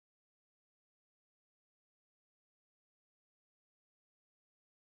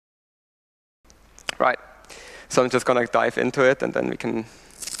Right. So I'm just going to dive into it, and then we can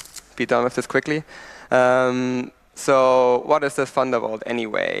be done with this quickly. So what is this Thunderbolt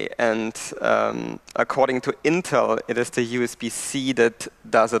anyway? And according to Intel, it is the USB-C that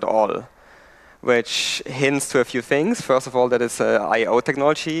does it all, which hints to a few things. First of all, that it's a I/O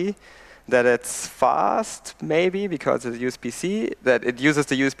technology, that it's fast, maybe, because it's USB-C, that it uses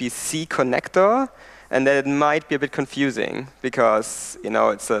the USB-C connector, and that it might be a bit confusing, because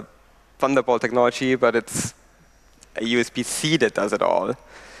it's a Thunderbolt technology, but it's a USB-C that does it all.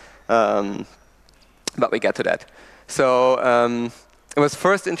 But we get to that. So it was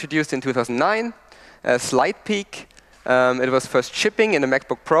first introduced in 2009 as Lightpeak. It was first shipping in the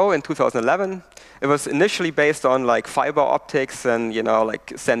MacBook Pro in 2011. It was initially based on like fiber optics and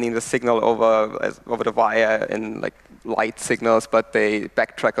like sending the signal over the wire in like light signals, but they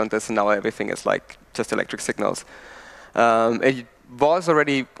backtrack on this, and now everything is like just electric signals. It was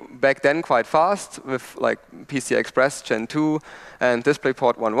already back then quite fast with like PCI Express Gen 2 and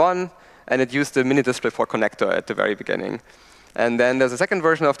DisplayPort 1.1, and it used the mini DisplayPort connector at the very beginning. And then there's a second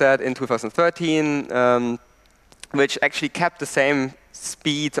version of that in 2013, which actually kept the same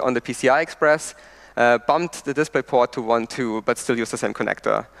speed on the PCI Express, bumped the DisplayPort to 1.2, but still used the same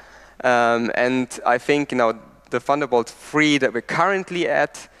connector. And I think the Thunderbolt 3 that we're currently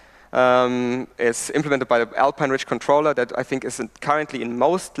at is implemented by the Alpine Ridge controller that I think is currently in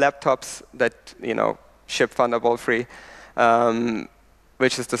most laptops that ship Thunderbolt 3,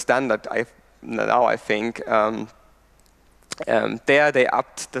 which is the standard now, I think. There they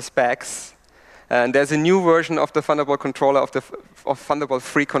upped the specs. And there's a new version of the Thunderbolt controller, of Thunderbolt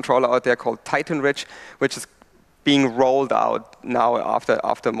 3 controller out there called Titan Ridge, which is being rolled out now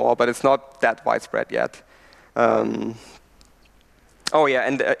after more, but it's not that widespread yet. Oh yeah,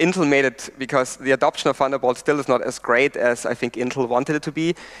 and Intel made it, because the adoption of Thunderbolt still is not as great as I think Intel wanted it to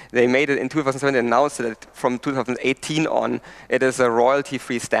be. They made it in 2007 and announced that from 2018 on, it is a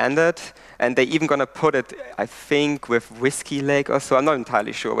royalty-free standard. And they're even going to put it, I think, with Whiskey Lake or so. I'm not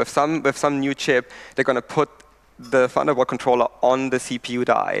entirely sure. With some new chip, they're going to put the Thunderbolt controller on the CPU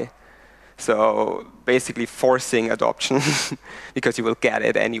die. So basically forcing adoption, because you will get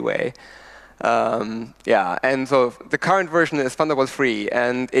it anyway. Yeah, and so the current version is Thunderbolt 3,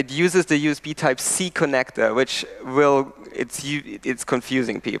 and it uses the USB Type-C connector, which it's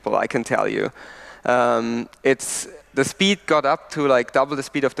confusing people, I can tell you. The speed got up to like double the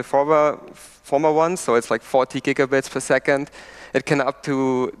speed of the former one, so it's like 40 gigabits per second. It can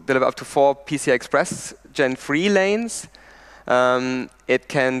deliver up to 4 PCI Express Gen 3 lanes. It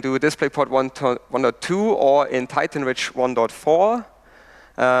can do DisplayPort 1.2 or in Titan Ridge 1.4.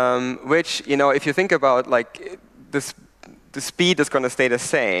 Which, if you think about, like, the speed is going to stay the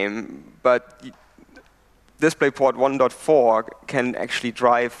same, but DisplayPort 1.4 can actually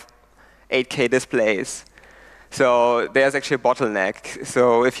drive 8K displays. So there's actually a bottleneck.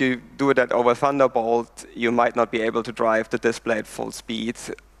 So if you do that over Thunderbolt, you might not be able to drive the display at full speed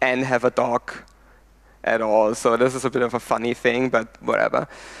and have a dock at all. So this is a bit of a funny thing, but whatever.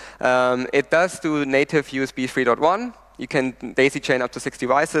 It does do native USB 3.1. You can daisy chain up to 6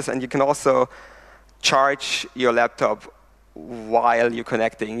 devices, and you can also charge your laptop while you're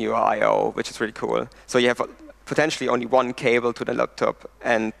connecting your I/O, which is really cool. So you have potentially only one cable to the laptop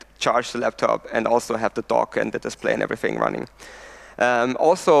and charge the laptop, and also have the dock and the display and everything running.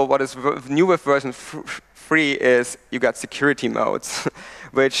 Also, what is new with version 3 is you got security modes,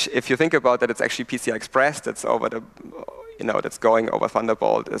 which, if you think about that, it's actually PCI Express that's that's going over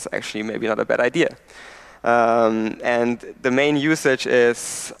Thunderbolt, is actually maybe not a bad idea. And the main usage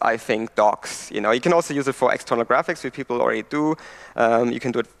is, I think, docks. You can also use it for external graphics, which people already do. You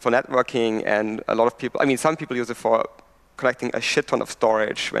can do it for networking, and a lot of people, some people use it for collecting a shit ton of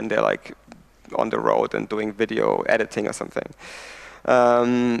storage when they're like on the road and doing video editing or something.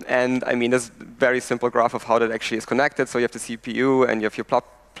 And there's a very simple graph of how that actually is connected. So you have the CPU and you have your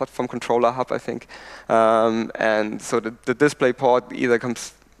platform controller hub, I think. And so the display port either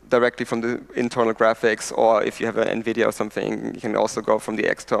comes directly from the internal graphics, or if you have an NVIDIA or something, you can also go from the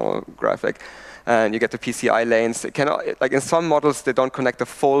external graphic. And you get the PCI lanes. It can, like in some models, they don't connect the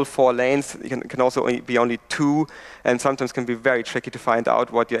full 4 lanes. It can also be only 2, and sometimes can be very tricky to find out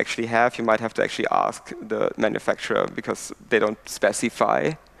what you actually have. You might have to actually ask the manufacturer, because they don't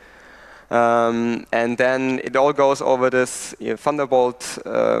specify. And then it all goes over this Thunderbolt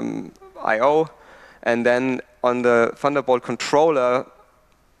I/O, and then on the Thunderbolt controller,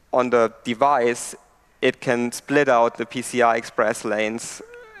 on the device, it can split out the PCI Express lanes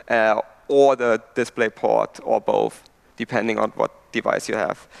or the display port, or both, depending on what device you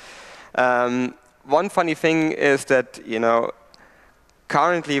have. One funny thing is that,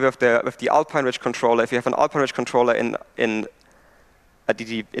 currently with the Alpine-rich controller, if you have an Alpine-rich controller in a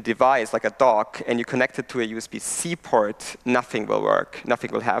device like a dock, and you connect it to a USB-C port, nothing will work,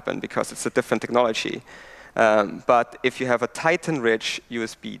 nothing will happen because it's a different technology. But if you have a Titan-rich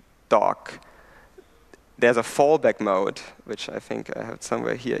USB dock, there's a fallback mode, which I think I have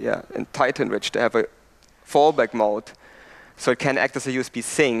somewhere here. Yeah, in Titan-rich, they have a fallback mode, so it can act as a USB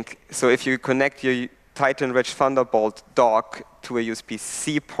sink. So if you connect your Titan-rich Thunderbolt dock to a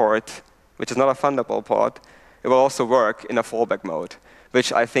USB-C port, which is not a Thunderbolt port, it will also work in a fallback mode,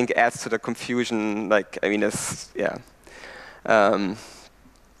 which I think adds to the confusion. Like, I mean, yeah.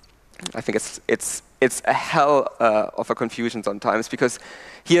 I think it's a hell of a confusion sometimes, because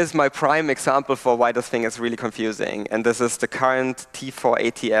here's my prime example for why this thing is really confusing. And this is the current T4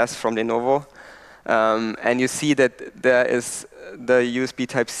 ATS from Lenovo. And you see that there is the USB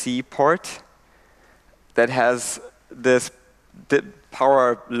Type-C port that has this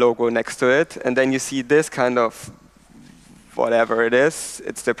power logo next to it. And then you see this kind of whatever it is.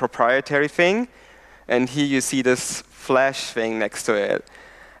 It's the proprietary thing. And here you see this flash thing next to it.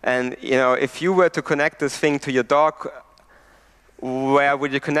 And if you were to connect this thing to your dock, where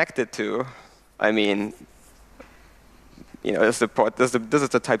would you connect it to? I mean, this is the port. This is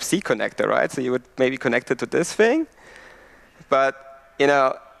the Type-C connector, right? So you would maybe connect it to this thing. But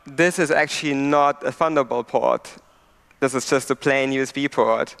this is actually not a Thunderbolt port. This is just a plain USB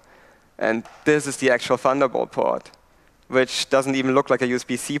port. And this is the actual Thunderbolt port, which doesn't even look like a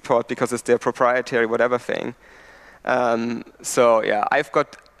USB-C port because it's their proprietary whatever thing. So yeah,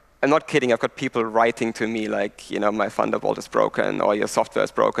 I'm not kidding, I've got people writing to me like, my Thunderbolt is broken, or your software is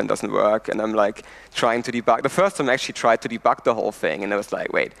broken, doesn't work, and I'm like trying to debug. The first time I actually tried to debug the whole thing, and I was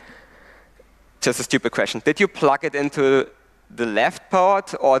like, wait, just a stupid question. Did you plug it into the left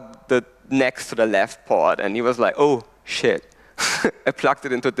port or the next to the left port? And he was like, oh, shit. I plugged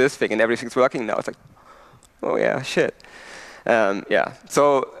it into this thing and everything's working now. It's like, oh yeah, shit. Yeah,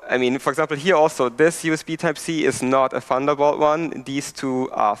 so I mean, for example, here also, this USB Type-C is not a Thunderbolt one. These two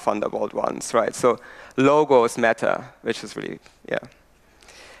are Thunderbolt ones, right? So logos matter, which is really, yeah.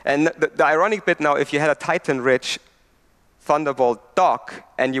 And the ironic bit now, if you had a Titan-rich Thunderbolt dock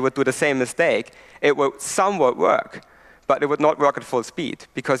and you would do the same mistake, it would somewhat work, but it would not work at full speed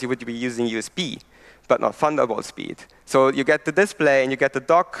because you would be using USB, but not Thunderbolt speed. So you get the display and you get the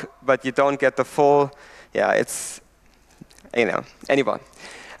dock, but you don't get the full, yeah, it's, anyone.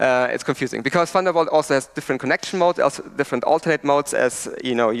 It's confusing because Thunderbolt also has different connection modes, also different alternate modes as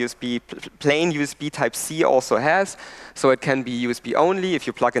plain USB Type-C also has. So it can be USB only if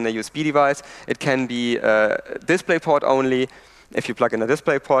you plug in a USB device. It can be DisplayPort only if you plug in a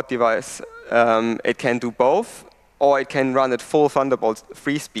DisplayPort device. It can do both, or it can run at full Thunderbolt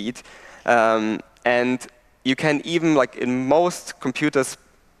 3 speed. And you can even, like in most computers,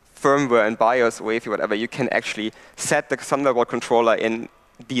 firmware and BIOS or Wi-Fi, whatever, you can actually set the Thunderbolt controller in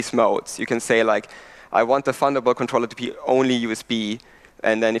these modes. You can say, like, I want the Thunderbolt controller to be only USB,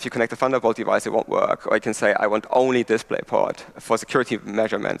 and then if you connect a Thunderbolt device, it won't work. Or you can say, I want only DisplayPort for security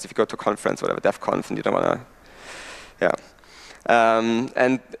measurements. If you go to a conference, whatever, DEF Conf, and you don't want to, yeah.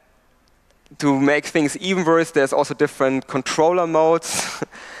 And to make things even worse, there's also different controller modes.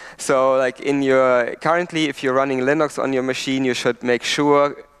 So, like currently, if you're running Linux on your machine, you should make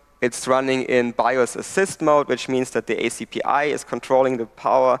sure it's running in BIOS assist mode, which means that the ACPI is controlling the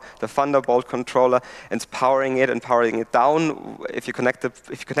power, the Thunderbolt controller, and it's powering it and powering it down. If you connect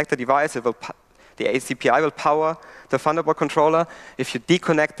the device, the ACPI will power the Thunderbolt controller. If you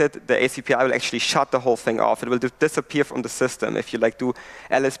deconnect it, the ACPI will actually shut the whole thing off. It will disappear from the system. If you do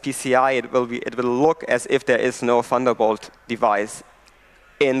LSPCI, it will look as if there is no Thunderbolt device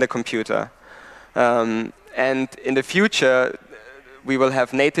in the computer. And in the future, we will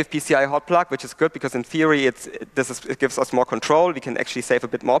have native PCI hot plug, which is good because in theory it gives us more control. We can actually save a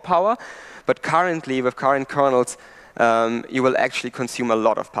bit more power. But currently, with current kernels, you will actually consume a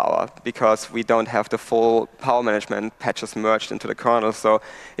lot of power because we don't have the full power management patches merged into the kernel. So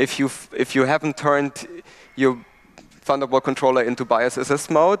if you haven't turned your Thunderbolt controller into BIOS assist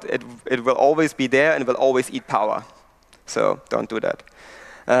mode, it will always be there and will always eat power. So don't do that.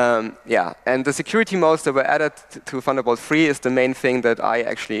 Yeah, and the security modes that were added to Thunderbolt 3 is the main thing that I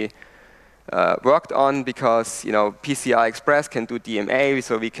actually worked on because PCI Express can do DMA,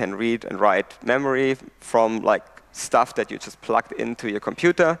 so we can read and write memory from stuff that you just plugged into your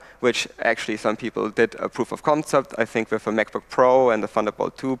computer, which actually some people did a proof of concept, I think with a MacBook Pro and the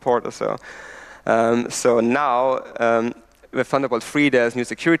Thunderbolt 2 port or so. So now, with Thunderbolt 3, there's new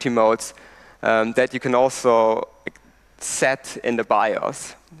security modes that you can also set in the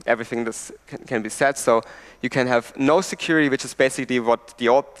BIOS. everything this can be set. So you can have no security, which is basically what the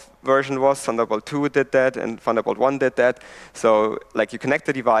old version was. Thunderbolt 2 did that, and Thunderbolt 1 did that. So like you connect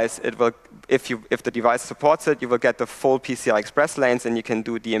the device, it will, if the device supports it, you will get the full PCI Express lanes, and you can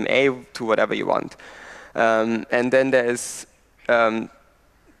do DMA to whatever you want. And then there is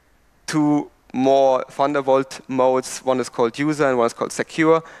 2 more Thunderbolt modes. One is called user and one is called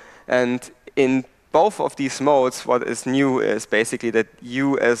secure. And in both of these modes, what is new is basically that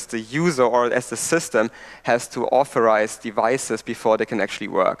you as the user or as the system has to authorize devices before they can actually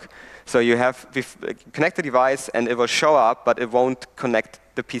work. So you have connect the device and it will show up, but it won't connect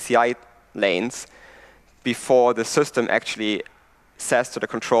the PCI lanes before the system actually says to the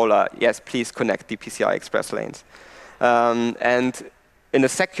controller, yes, please connect the PCI Express lanes. And in the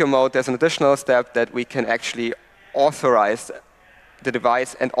secure mode, there's an additional step that we can actually authorize the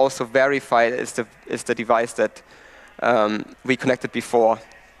device and also verify it is the device that we connected before.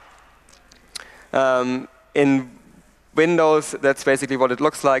 In Windows, that's basically what it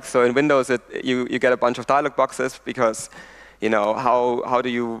looks like. So in Windows, you get a bunch of dialog boxes because, how do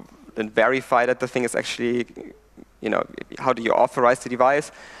you then verify that the thing is actually, how do you authorize the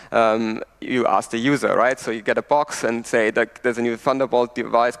device? You ask the user, right? So you get a box and say that there's a new Thunderbolt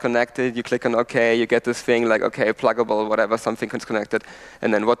device connected. You click on OK. You get this thing like, OK, pluggable, whatever, something is connected.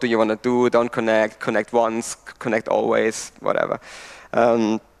 And then what do you want to do? Don't connect. Connect once. Connect always. Whatever.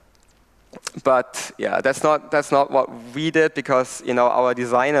 But yeah, that's not what we did because our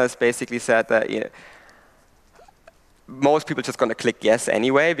designers basically said that most people are just going to click yes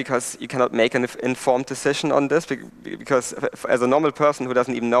anyway because you cannot make an informed decision on this because as a normal person who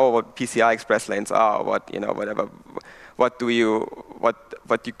doesn't even know what PCI Express lanes are or whatever, what do you want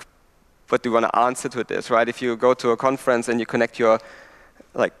to answer to this, right? If you go to a conference and you connect your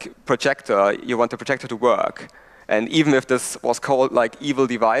projector, you want the projector to work. And even if this was called evil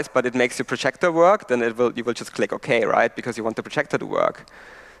device, but it makes your projector work, then you will just click OK, right? Because you want the projector to work.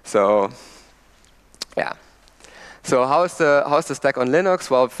 So yeah. So how's the stack on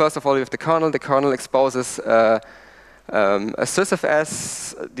Linux? Well, first of all, you have the kernel. The kernel exposes a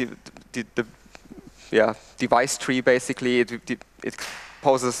sysfs, the device tree basically. It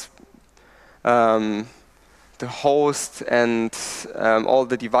exposes the host and all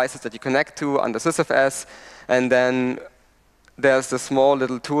the devices that you connect to under sysfs. And then there's the small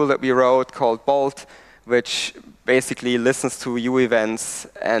little tool that we wrote called Bolt, which basically listens to U events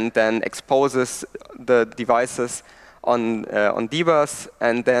and then exposes the devices on dbus,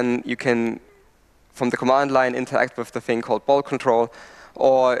 and then you can, from the command line, interact with the thing called Bolt control,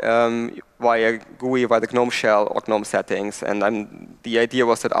 or via GUI, via the GNOME shell or GNOME settings. And the idea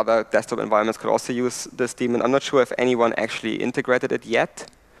was that other desktop environments could also use this daemon. I'm not sure if anyone actually integrated it yet.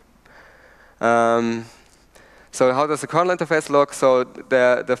 So how does the kernel interface look? So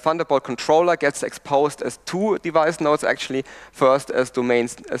the Thunderbolt controller gets exposed as 2 device nodes actually. First as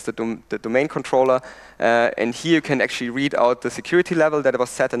domains, as the domain controller, and here you can actually read out the security level that was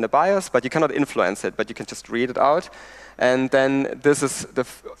set in the BIOS, but you cannot influence it, but you can just read it out. And then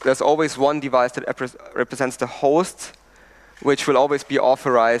there's always one device that represents the host, which will always be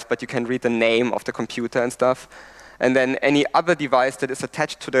authorized, but you can read the name of the computer and stuff. And then any other device that is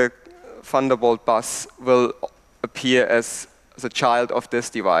attached to the Thunderbolt bus will appear as the child of this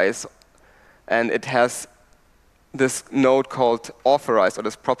device, and it has this node called authorized, or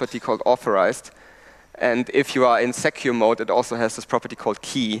this property called authorized. And if you are in secure mode, it also has this property called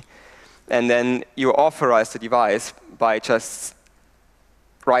key. And then you authorize the device by just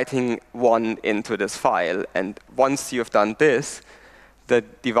writing 1 into this file. And once you have done this, the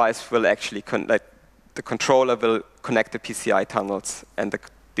device will actually the controller will connect the PCI tunnels, and the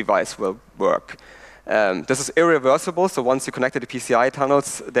device will work. This is irreversible, so once you connect the PCI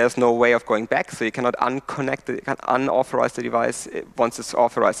tunnels, there's no way of going back, so you cannot unconnect it, you can unauthorize the device. Once it's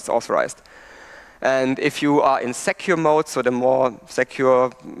authorized. And if you are in secure mode, so the more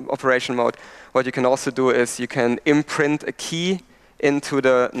secure operation mode, what you can also do is you can imprint a key into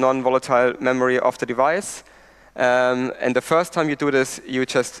the non-volatile memory of the device. And the first time you do this, you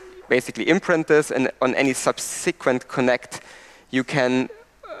just basically imprint this, and on any subsequent connect, you can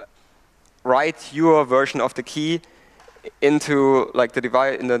write your version of the key into the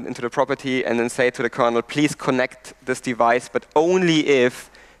device into the property, and then say to the kernel, please connect this device, but only if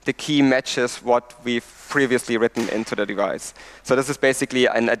the key matches what we've previously written into the device. So this is basically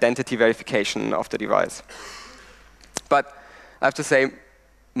an identity verification of the device. But I have to say,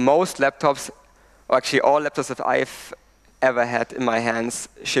 most laptops, or actually all laptops that I've ever had in my hands,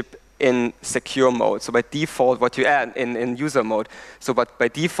 ship in secure mode. So by default, what you add in user mode. So but by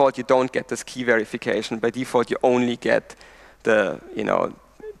default, you don't get this key verification. By default, you only get the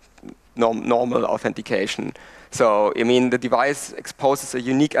normal authentication. So, I mean, the device exposes a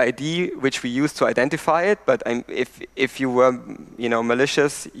unique ID which we use to identify it. But if you were,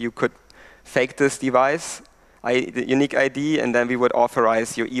 malicious, you could fake this device, the unique ID, and then we would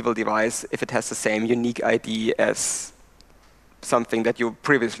authorize your evil device if it has the same unique ID as something that you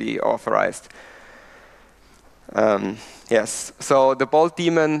previously authorized. Yes. So the Bolt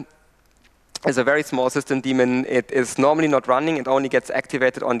daemon is a very small system daemon. It is normally not running. It only gets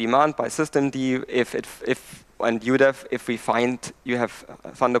activated on demand by systemd and UDEV if we find you have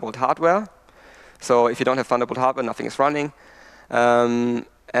Thunderbolt hardware. So if you don't have Thunderbolt hardware, nothing is running.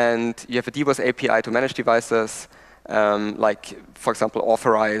 And you have a DBoS API to manage devices, like, for example,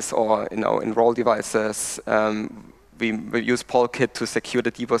 authorize or enroll devices. We use Polkit to secure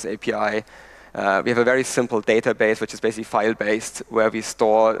the DBoS API. We have a very simple database, which is basically file-based, where we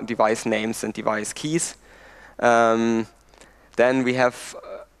store device names and device keys. Then we have,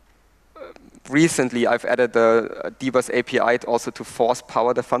 recently I've added the DBoS API also to force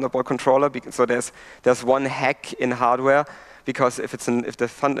power the Thunderbolt controller. So there's one hack in hardware, because if the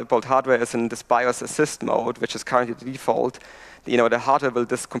Thunderbolt hardware is in this BIOS assist mode, which is currently the default, the hardware will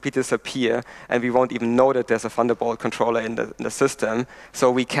just completely disappear, and we won't even know that there's a Thunderbolt controller in the system.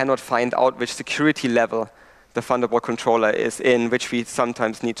 So we cannot find out which security level the Thunderbolt controller is in, which we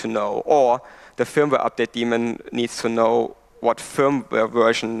sometimes need to know. Or the firmware update daemon needs to know what firmware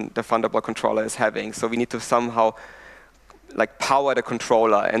version the Thunderbolt controller is having. So we need to somehow power the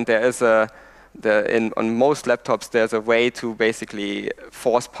controller, and there is on most laptops, there's a way to basically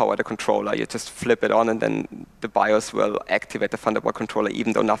force power the controller. You just flip it on, and then the BIOS will activate the Thunderbolt controller,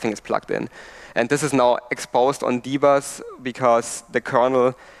 even though nothing is plugged in. And this is now exposed on dbus because the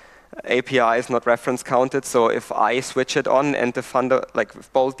kernel API is not reference counted. So if I switch it on, and the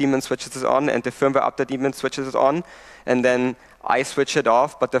if Bolt daemon switches it on, and the firmware update daemon switches it on, and then I switch it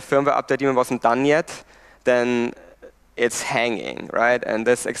off, but the firmware update daemon wasn't done yet, then it's hanging, right? And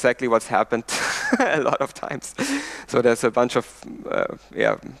that's exactly what's happened a lot of times. So there's a bunch of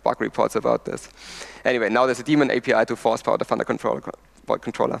bug reports about this. Anyway, now there's a daemon API to force power the Thunderbolt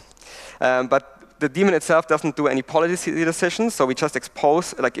controller. But the daemon itself doesn't do any policy decisions, so we just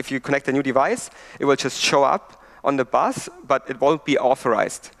expose, if you connect a new device, it will just show up on the bus, but it won't be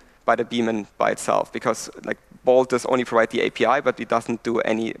authorized by the daemon by itself, because Bolt does only provide the API, but it doesn't do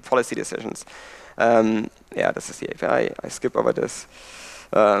any policy decisions. This is the API. I skip over this.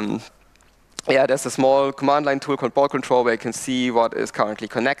 There's a small command line tool called Bolt Control where you can see what is currently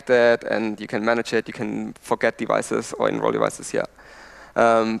connected, and you can manage it. You can forget devices or enroll devices here.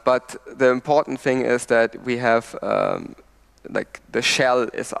 But the important thing is that we have the shell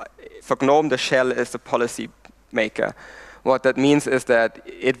is, for GNOME, the shell is the policy maker. What that means is that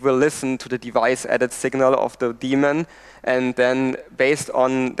it will listen to the device added signal of the daemon, and then based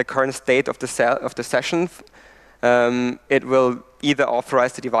on the current state of the session, it will either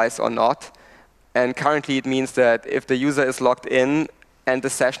authorize the device or not. And currently it means that if the user is logged in and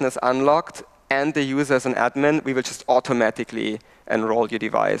the session is unlocked and the user is an admin, we will just automatically enroll your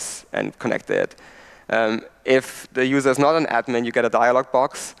device and connect it. If the user is not an admin, you get a dialog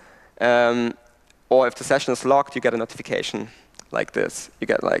box. Or if the session is locked, you get a notification like this. You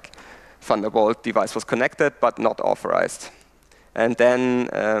get Thunderbolt device was connected but not authorized. And then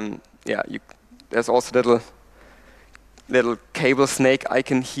there's also little cable snake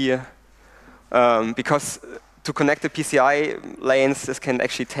icon here, because to connect the PCI lanes, this can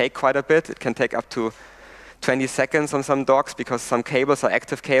actually take quite a bit. It can take up to 20 seconds on some docks, because some cables are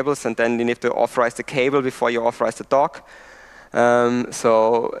active cables, and then you need to authorize the cable before you authorize the dock.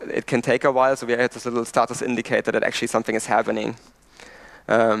 So it can take a while, so we have this little status indicator that actually something is happening.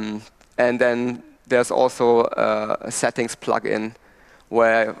 And then there's also a settings plugin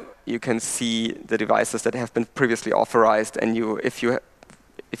where you can see the devices that have been previously authorized, and if you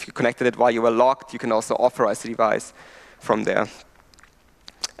connected it while you were logged, you can also authorize the device from there.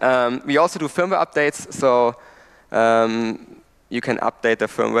 We also do firmware updates, so you can update the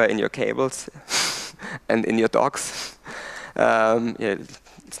firmware in your cables and in your docks.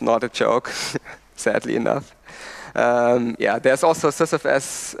 It's not a joke, sadly enough. There's also a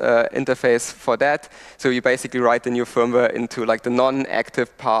sysfs interface for that. So you basically write the new firmware into the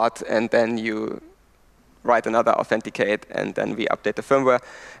non-active part, and then you write another authenticate, and then we update the firmware.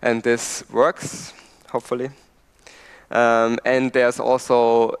 And this works, hopefully. And there's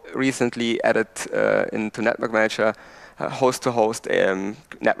also recently added into Network Manager host-to-host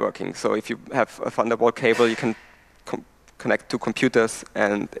networking. So if you have a Thunderbolt cable, you can connect two computers,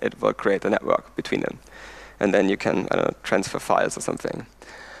 and it will create a network between them. And then you can transfer files or something.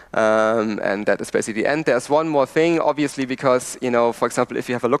 And that is basically the end. There's one more thing, obviously, because, for example, if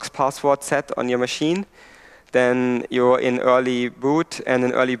you have a Lux password set on your machine, then you're in early boot, and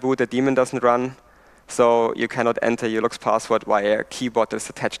in early boot, the daemon doesn't run. So you cannot enter your Lux password via a keyboard that's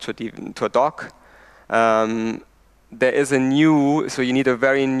attached to a dock. There is a new, so you need a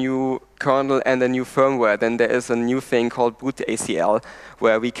very new kernel and a new firmware. Then there is a new thing called boot ACL,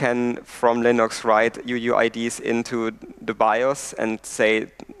 where we can, from Linux, write UUIDs into the BIOS and say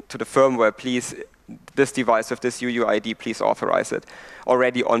to the firmware, please, this device with this UUID, please authorize it,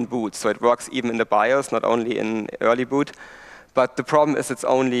 already on boot. So it works even in the BIOS, not only in early boot. But the problem is it's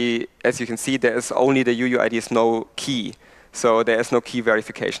only, as you can see, there is only the UUID is no key. So there is no key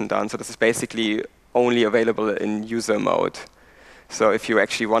verification done. So this is basically only available in user mode. So if you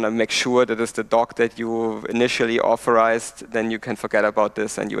actually want to make sure that it's the doc that you initially authorized, then you can forget about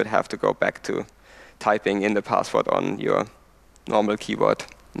this, and you would have to go back to typing in the password on your normal keyboard,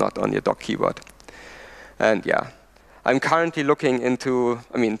 not on your doc keyboard. And yeah, I'm currently looking into,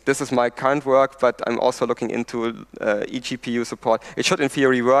 this is my current work, but I'm also looking into eGPU support. It should in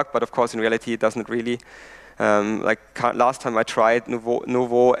theory work, but of course in reality it doesn't really. Last time I tried,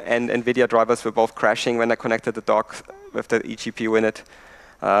 Nouveau and NVIDIA drivers were both crashing when I connected the dock with the eGPU in it.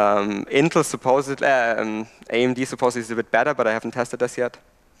 Intel supposedly, AMD supposedly is a bit better, but I haven't tested this yet.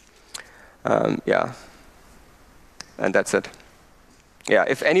 Yeah, and that's it. Yeah,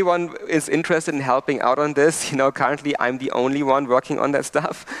 if anyone is interested in helping out on this, currently I'm the only one working on that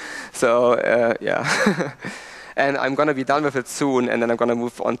stuff. So yeah. And I'm going to be done with it soon, and then I'm going to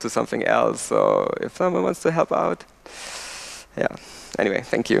move on to something else. So if someone wants to help out, yeah. Anyway,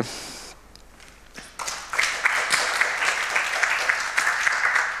 thank you.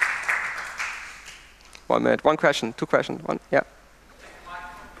 1 minute. 1 question, 2 questions, 1, yeah.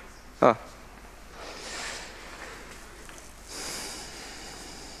 Oh.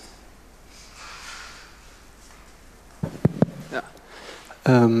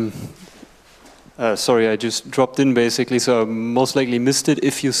 Sorry, I just dropped in basically, so I most likely missed it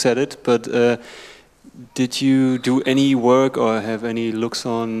if you said it, but did you do any work or have any looks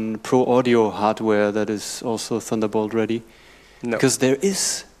on Pro Audio hardware that is also Thunderbolt ready? No. Because there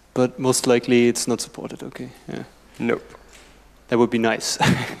is, but most likely it's not supported, okay. Yeah. Nope. That would be nice.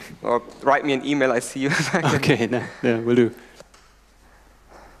 Or write me an email, I see you. Okay, yeah, will do.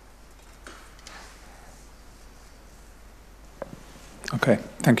 Okay,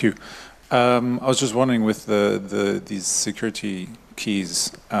 thank you. I was just wondering with these security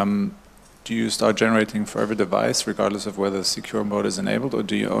keys, do you start generating for every device regardless of whether secure mode is enabled, or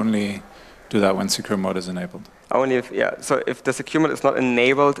do you only do that when secure mode is enabled? Only if, yeah. So if the secure mode is not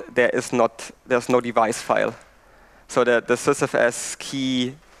enabled, there's no device file. So the sysfs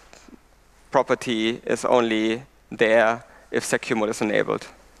key property is only there if secure mode is enabled.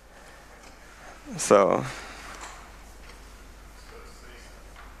 So.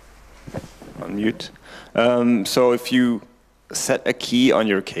 On mute. So if you set a key on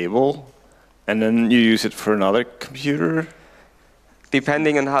your cable and then you use it for another computer,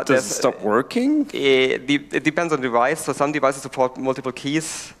 depending on how does it stop working? It depends on the device. So some devices support multiple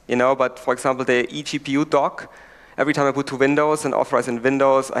keys, but for example, the eGPU dock, every time I boot to Windows and authorize in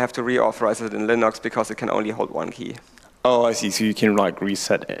Windows, I have to reauthorize it in Linux because it can only hold 1 key. Oh, I see. So you can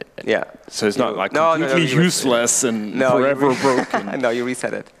reset it. Yeah. So it's not completely useless and forever broken. No, you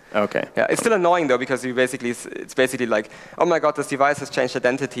reset it. Okay. Yeah, it's still annoying though because it's basically like, oh my god, this device has changed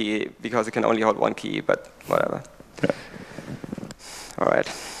identity because it can only hold 1 key, but whatever. Yeah. All right.